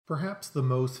Perhaps the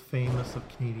most famous of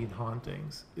Canadian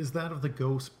hauntings is that of the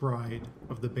ghost bride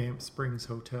of the Banff Springs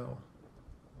Hotel.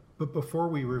 But before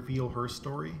we reveal her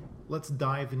story, let's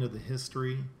dive into the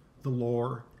history, the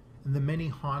lore, and the many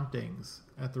hauntings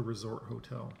at the resort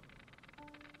hotel.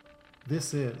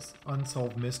 This is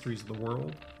Unsolved Mysteries of the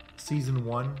World, Season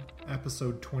 1,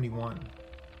 Episode 21,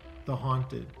 The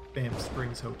Haunted Banff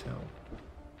Springs Hotel.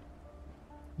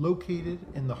 Located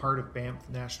in the heart of Banff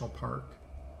National Park,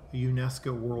 a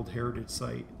UNESCO World Heritage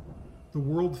Site, the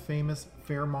world-famous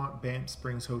Fairmont Banff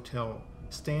Springs Hotel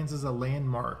stands as a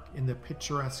landmark in the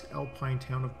picturesque alpine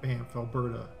town of Banff,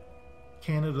 Alberta.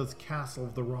 Canada's Castle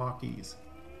of the Rockies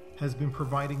has been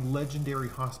providing legendary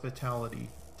hospitality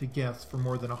to guests for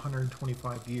more than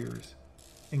 125 years,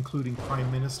 including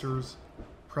prime ministers,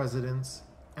 presidents,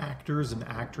 actors and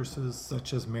actresses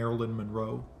such as Marilyn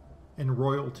Monroe, and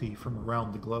royalty from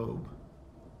around the globe.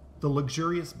 The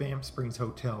luxurious Banff Springs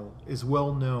Hotel is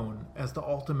well known as the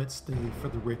ultimate stay for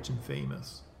the rich and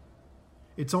famous.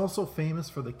 It's also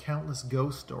famous for the countless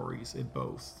ghost stories it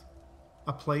boasts,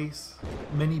 a place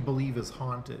many believe is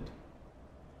haunted.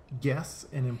 Guests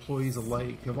and employees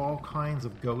alike have all kinds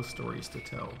of ghost stories to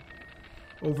tell.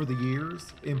 Over the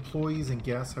years, employees and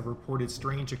guests have reported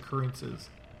strange occurrences,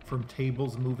 from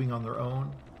tables moving on their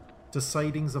own, to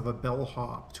sightings of a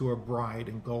bellhop to a bride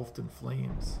engulfed in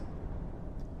flames.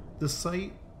 The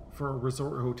site for a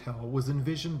resort hotel was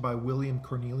envisioned by William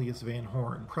Cornelius Van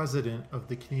Horn, president of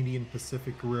the Canadian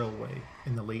Pacific Railway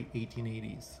in the late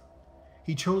 1880s.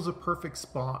 He chose a perfect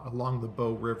spot along the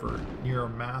Bow River near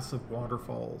massive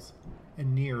waterfalls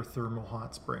and near thermal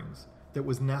hot springs that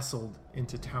was nestled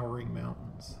into towering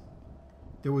mountains.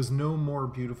 There was no more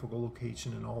beautiful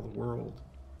location in all the world,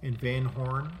 and Van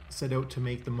Horn set out to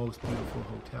make the most beautiful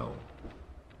hotel.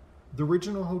 The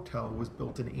original hotel was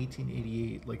built in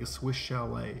 1888 like a Swiss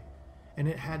chalet, and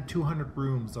it had 200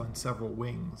 rooms on several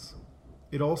wings.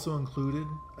 It also included,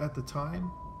 at the time,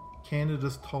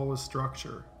 Canada's tallest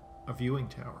structure, a viewing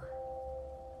tower.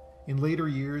 In later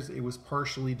years, it was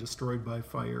partially destroyed by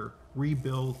fire,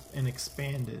 rebuilt, and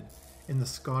expanded in the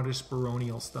Scottish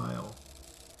baronial style.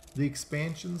 The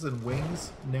expansions and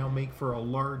wings now make for a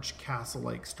large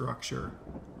castle-like structure.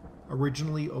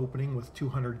 Originally opening with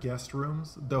 200 guest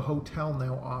rooms, the hotel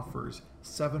now offers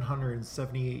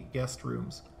 778 guest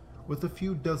rooms, with a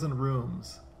few dozen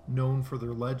rooms known for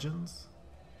their legends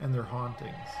and their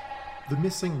hauntings. The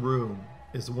missing room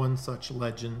is one such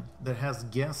legend that has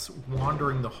guests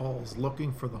wandering the halls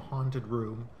looking for the haunted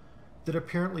room that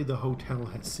apparently the hotel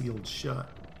had sealed shut.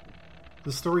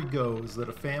 The story goes that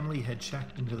a family had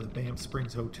checked into the Banff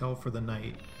Springs Hotel for the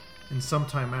night, and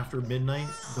sometime after midnight,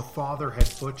 the father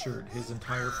had butchered his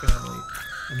entire family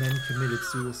and then committed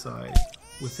suicide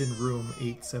within room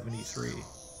 873.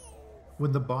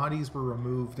 When the bodies were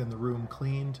removed and the room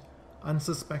cleaned,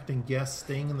 unsuspecting guests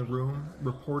staying in the room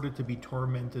reported to be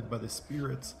tormented by the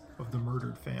spirits of the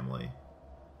murdered family.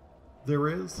 There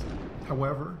is,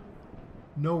 however,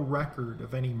 no record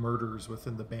of any murders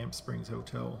within the Banff Springs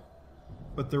Hotel.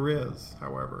 But there is,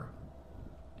 however,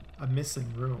 a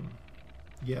missing room.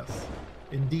 Yes,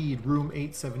 indeed, room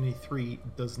 873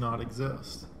 does not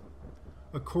exist.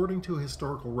 According to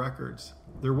historical records,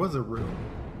 there was a room,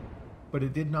 but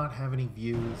it did not have any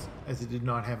views as it did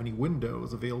not have any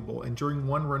windows available, and during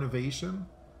one renovation,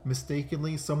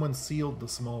 mistakenly, someone sealed the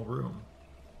small room.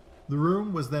 The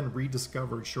room was then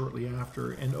rediscovered shortly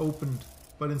after and opened,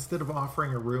 but instead of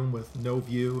offering a room with no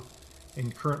view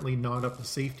and currently not up to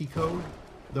safety code,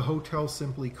 the hotel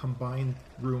simply combined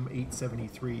room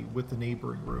 873 with the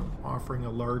neighboring room, offering a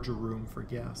larger room for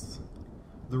guests.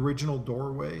 The original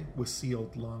doorway was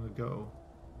sealed long ago.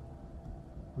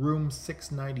 Room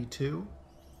 692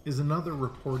 is another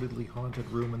reportedly haunted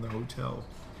room in the hotel,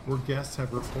 where guests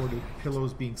have reported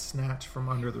pillows being snatched from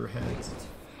under their heads,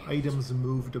 items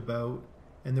moved about,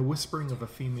 and the whispering of a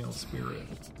female spirit.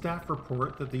 Staff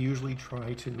report that they usually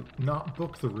try to not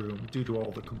book the room due to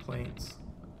all the complaints.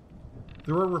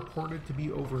 There are reported to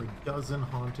be over a dozen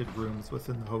haunted rooms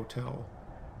within the hotel,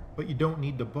 but you don't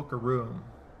need to book a room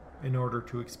in order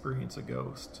to experience a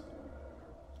ghost.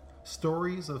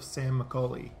 Stories of Sam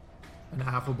McCauley, an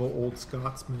affable old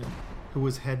Scotsman who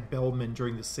was head bellman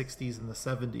during the 60s and the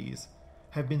 70s,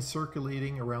 have been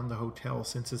circulating around the hotel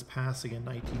since his passing in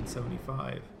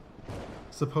 1975.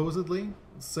 Supposedly,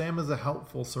 Sam is a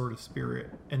helpful sort of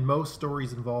spirit, and most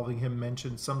stories involving him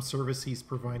mention some service he's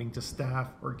providing to staff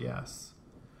or guests.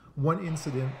 One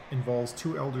incident involves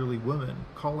two elderly women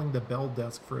calling the bell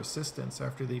desk for assistance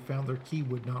after they found their key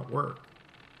would not work.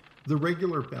 The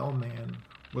regular bellman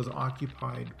was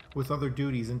occupied with other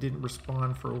duties and didn't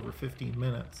respond for over 15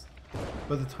 minutes.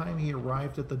 By the time he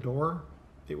arrived at the door,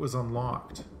 It was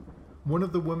unlocked. One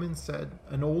of the women said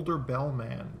an older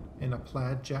bellman in a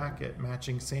plaid jacket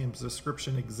matching Sam's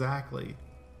description exactly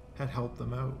had helped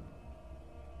them out.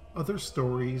 Other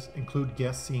stories include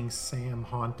guests seeing Sam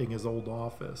haunting his old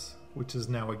office, which is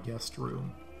now a guest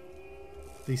room.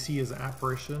 They see his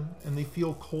apparition and they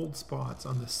feel cold spots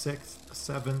on the 6th,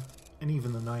 7th, and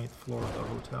even the 9th floor of the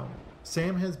hotel.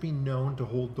 Sam has been known to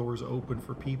hold doors open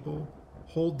for people,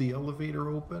 hold the elevator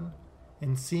open,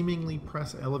 and seemingly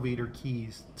press elevator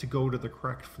keys to go to the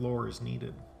correct floor as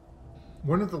needed.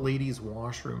 One of the ladies'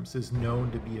 washrooms is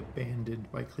known to be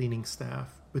abandoned by cleaning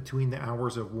staff between the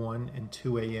hours of 1 and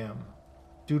 2 a.m.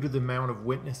 due to the amount of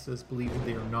witnesses believing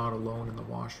they are not alone in the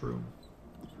washroom.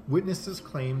 Witnesses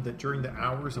claim that during the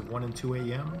hours of 1 and 2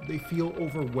 a.m., they feel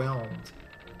overwhelmed,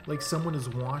 like someone is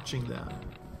watching them,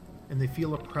 and they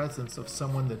feel a presence of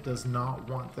someone that does not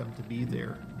want them to be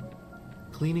there.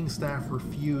 Cleaning staff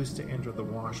refuse to enter the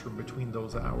washroom between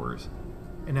those hours,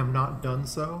 and have not done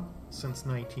so since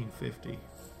 1950.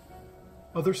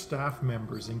 Other staff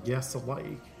members and guests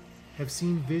alike have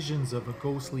seen visions of a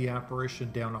ghostly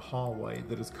apparition down a hallway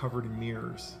that is covered in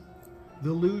mirrors. The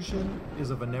illusion is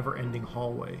of a never-ending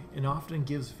hallway and often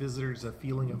gives visitors a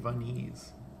feeling of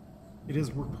unease. It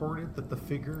is reported that the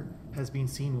figure has been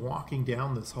seen walking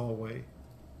down this hallway,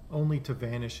 only to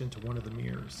vanish into one of the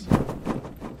mirrors.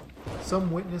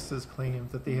 Some witnesses claim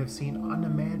that they have seen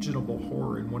unimaginable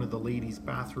horror in one of the ladies'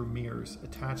 bathroom mirrors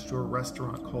attached to a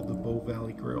restaurant called the Bow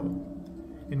Valley Grill.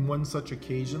 In one such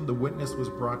occasion, the witness was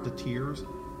brought to tears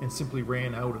and simply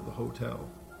ran out of the hotel.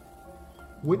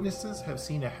 Witnesses have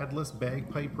seen a headless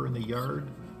bagpiper in the yard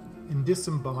and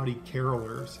disembodied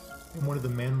carolers in one of the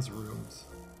men's rooms.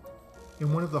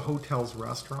 In one of the hotel's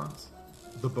restaurants,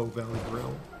 the Bow Valley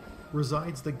Grill,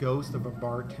 resides the ghost of a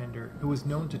bartender who is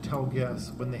known to tell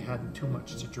guests when they had too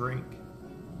much to drink.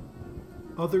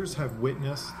 Others have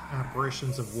witnessed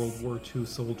apparitions of World War II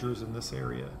soldiers in this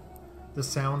area, the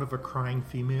sound of a crying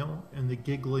female and the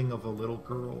giggling of a little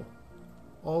girl,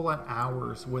 all at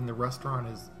hours when the restaurant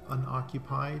is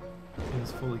unoccupied and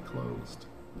is fully closed.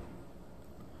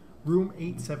 Room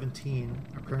 817,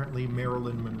 apparently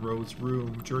Marilyn Monroe's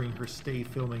room during her stay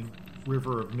filming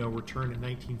River of No Return in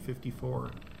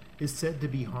 1954, is said to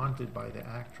be haunted by the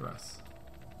actress.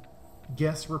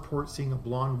 Guests report seeing a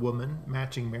blonde woman,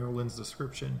 matching Marilyn's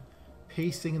description,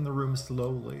 pacing in the room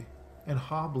slowly and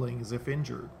hobbling as if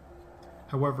injured.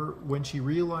 However, when she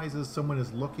realizes someone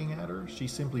is looking at her, she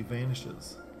simply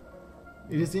vanishes.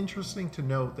 It is interesting to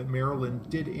note that Marilyn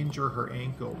did injure her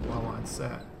ankle while on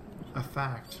set, a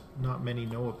fact not many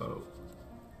know about.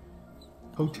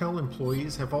 Hotel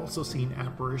employees have also seen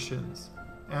apparitions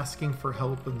asking for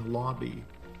help in the lobby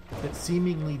that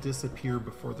seemingly disappear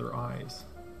before their eyes.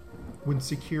 When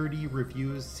security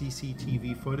reviews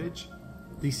CCTV footage,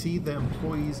 they see the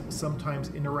employees sometimes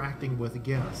interacting with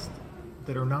guests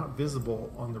that are not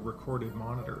visible on the recorded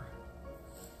monitor.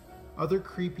 Other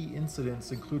creepy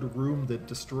incidents include a room that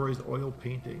destroys oil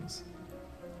paintings,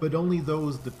 but only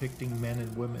those depicting men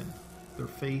and women, their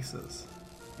faces,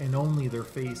 and only their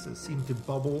faces seem to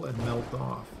bubble and melt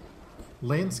off.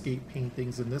 Landscape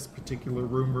paintings in this particular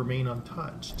room remain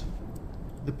untouched.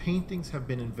 The paintings have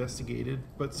been investigated,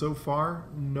 but so far,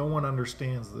 no one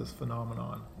understands this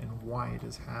phenomenon and why it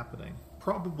is happening.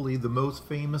 Probably the most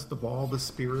famous of all the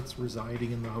spirits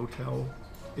residing in the hotel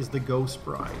is the Ghost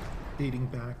Bride, dating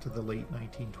back to the late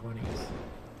 1920s.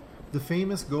 The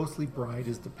famous ghostly bride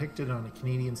is depicted on a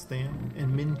Canadian stamp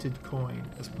and minted coin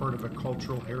as part of a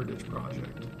cultural heritage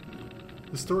project.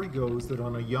 The story goes that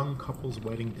on a young couple's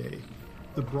wedding day,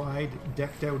 the bride,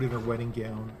 decked out in her wedding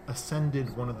gown,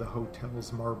 ascended one of the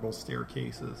hotel's marble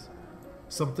staircases.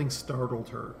 Something startled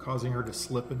her, causing her to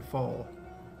slip and fall.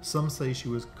 Some say she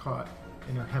was caught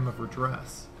in her hem of her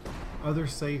dress.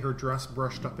 Others say her dress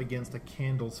brushed up against a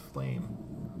candle's flame.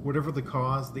 Whatever the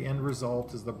cause, the end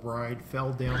result is the bride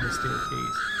fell down the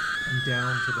staircase and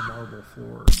down to the marble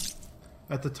floor.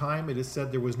 At the time, it is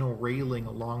said there was no railing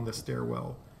along the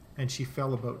stairwell, and she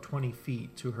fell about 20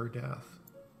 feet to her death.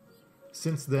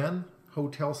 Since then,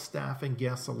 hotel staff and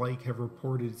guests alike have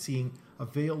reported seeing a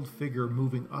veiled figure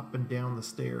moving up and down the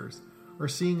stairs, or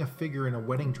seeing a figure in a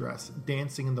wedding dress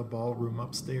dancing in the ballroom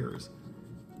upstairs.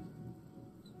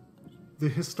 The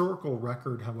historical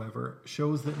record, however,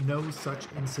 shows that no such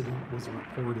incident was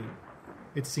reported.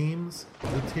 It seems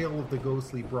the tale of the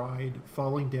ghostly bride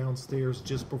falling downstairs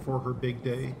just before her big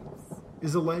day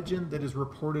is a legend that is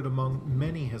reported among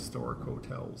many historic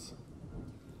hotels.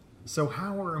 So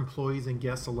how are employees and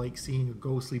guests alike seeing a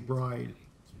ghostly bride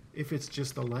if it's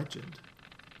just a legend?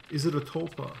 Is it a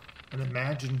tulpa, an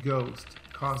imagined ghost,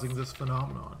 causing this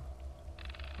phenomenon?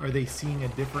 Are they seeing a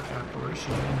different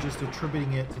apparition and just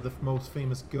attributing it to the most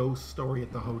famous ghost story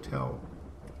at the hotel?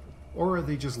 Or are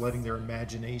they just letting their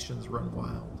imaginations run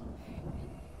wild?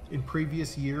 In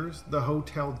previous years, the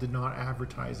hotel did not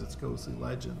advertise its ghostly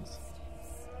legends.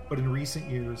 But in recent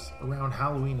years, around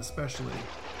Halloween especially,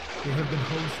 they have been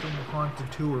hosting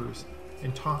haunted tours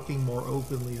and talking more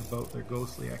openly about their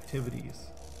ghostly activities.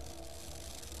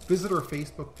 Visit our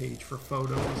Facebook page for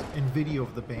photos and video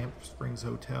of the Banff Springs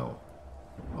Hotel.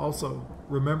 Also,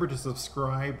 remember to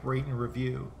subscribe, rate, and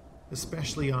review,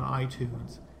 especially on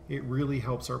iTunes. It really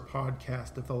helps our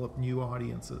podcast develop new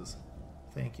audiences.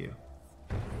 Thank you.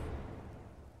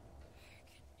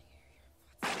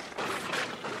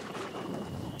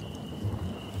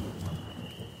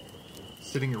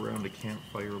 Sitting around a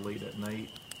campfire late at night,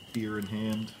 beer in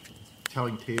hand,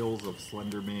 telling tales of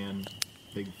Slender Man,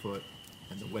 Bigfoot,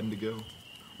 and the Wendigo,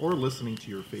 or listening to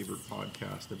your favorite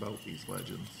podcast about these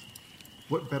legends.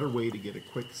 What better way to get a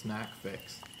quick snack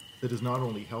fix that is not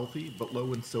only healthy, but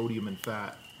low in sodium and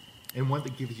fat, and one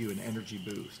that gives you an energy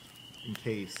boost in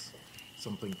case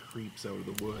something creeps out of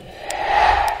the wood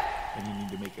and you need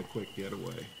to make a quick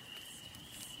getaway.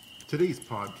 Today's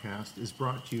podcast is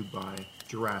brought to you by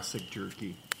Jurassic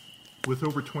Jerky. With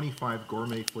over 25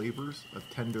 gourmet flavors of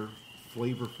tender,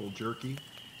 flavorful jerky,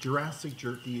 Jurassic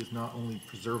Jerky is not only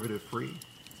preservative-free,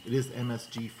 it is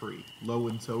MSG-free, low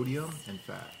in sodium and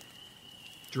fat.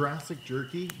 Jurassic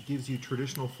Jerky gives you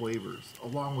traditional flavors,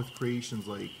 along with creations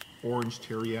like orange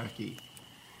teriyaki,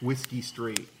 whiskey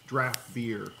straight, draft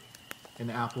beer, and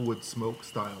applewood smoke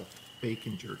style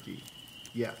bacon jerky.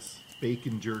 Yes,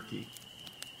 bacon jerky.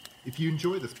 If you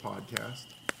enjoy this podcast,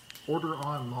 order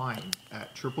online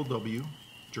at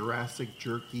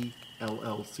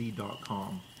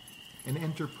www.jurassicjerkyllc.com and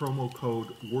enter promo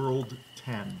code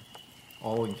WORLD10,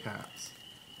 all in caps,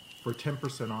 for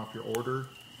 10% off your order,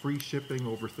 free shipping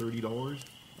over $30,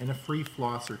 and a free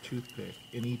floss or toothpick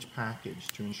in each package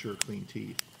to ensure clean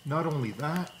teeth. Not only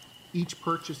that, each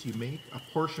purchase you make, a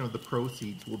portion of the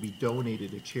proceeds will be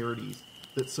donated to charities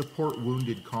that support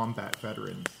wounded combat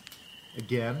veterans.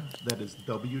 Again, that is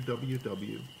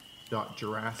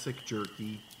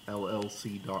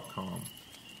www.jurassicjerkyllc.com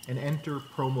and enter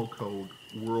promo code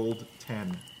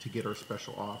WORLD10 to get our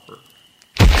special offer.